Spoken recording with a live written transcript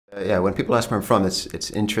Yeah, when people ask where I'm from,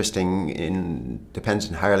 it's interesting. Depends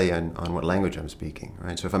entirely on what language I'm speaking,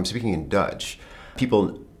 right? So if I'm speaking in Dutch,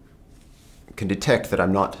 people can detect that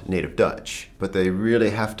I'm not native Dutch, but they really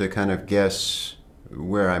have to kind of guess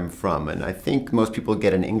where I'm from. And I think most people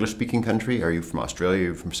get an English-speaking country. Are you from Australia? Are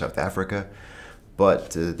you from South Africa?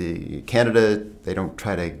 But the Canada, they don't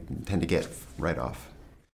tend to get right off.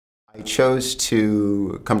 I chose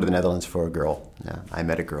to come to the Netherlands for a girl. I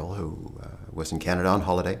met a girl who was in Canada on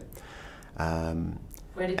holiday.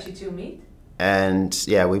 Where did you two meet? And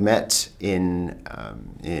yeah, we met in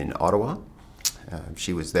Ottawa.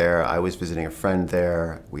 She was there. I was visiting a friend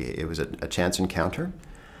there. It was a chance encounter.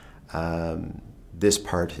 This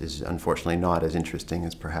part is unfortunately not as interesting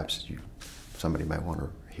as perhaps somebody might want to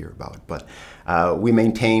hear about. But we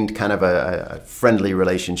maintained kind of a friendly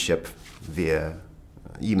relationship via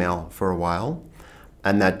email for a while,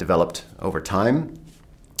 and that developed over time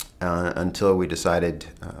until we decided,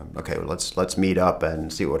 okay, well, let's meet up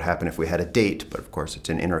and see what would happen if we had a date. But of course, it's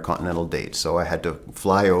an intercontinental date, so I had to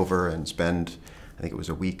fly over and spend, I think it was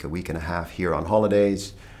a week and a half here on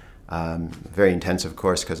holidays. Very intense, of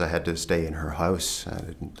course, because I had to stay in her house.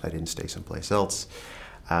 I didn't stay someplace else.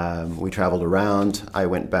 We traveled around. I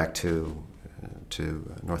went back to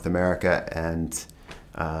North America, and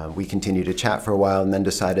we continued to chat for a while, and then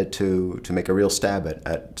decided to make a real stab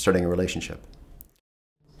at starting a relationship.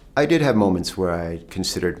 I did have moments where I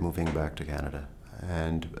considered moving back to Canada,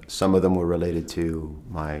 and some of them were related to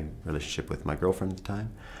my relationship with my girlfriend at the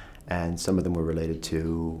time, and some of them were related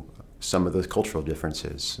to some of those cultural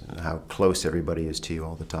differences, how close everybody is to you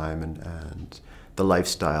all the time, and the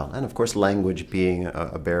lifestyle, and of course language being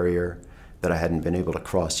a barrier that I hadn't been able to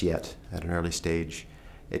cross yet at an early stage.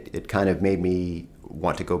 It kind of made me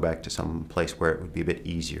want to go back to some place where it would be a bit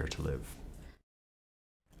easier to live.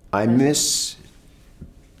 I miss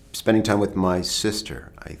spending time with my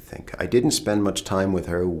sister, I think. I didn't spend much time with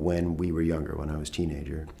her when we were younger, when I was a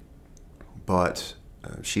teenager, but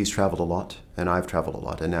she's traveled a lot, and I've traveled a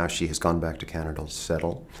lot, and now she has gone back to Canada to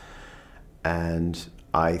settle. And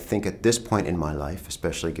I think at this point in my life,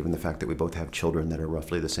 especially given the fact that we both have children that are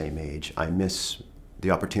roughly the same age, I miss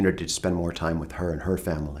the opportunity to spend more time with her and her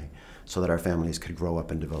family so that our families could grow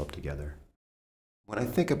up and develop together. When I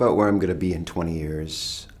think about where I'm going to be in 20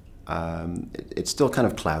 years, it's still kind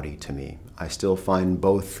of cloudy to me. I still find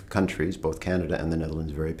both countries, both Canada and the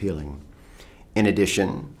Netherlands, very appealing. In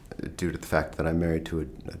addition, due to the fact that I'm married to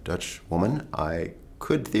a Dutch woman, I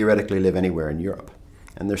could theoretically live anywhere in Europe.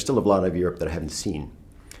 And there's still a lot of Europe that I haven't seen.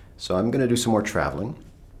 So I'm going to do some more traveling.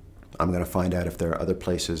 I'm going to find out if there are other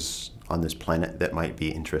places on this planet that might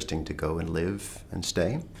be interesting to go and live and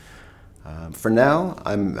stay. For now,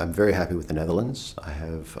 I'm very happy with the Netherlands. I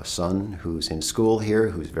have a son who's in school here,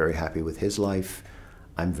 who's very happy with his life.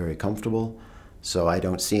 I'm very comfortable, so I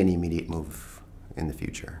don't see any immediate move in the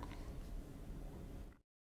future.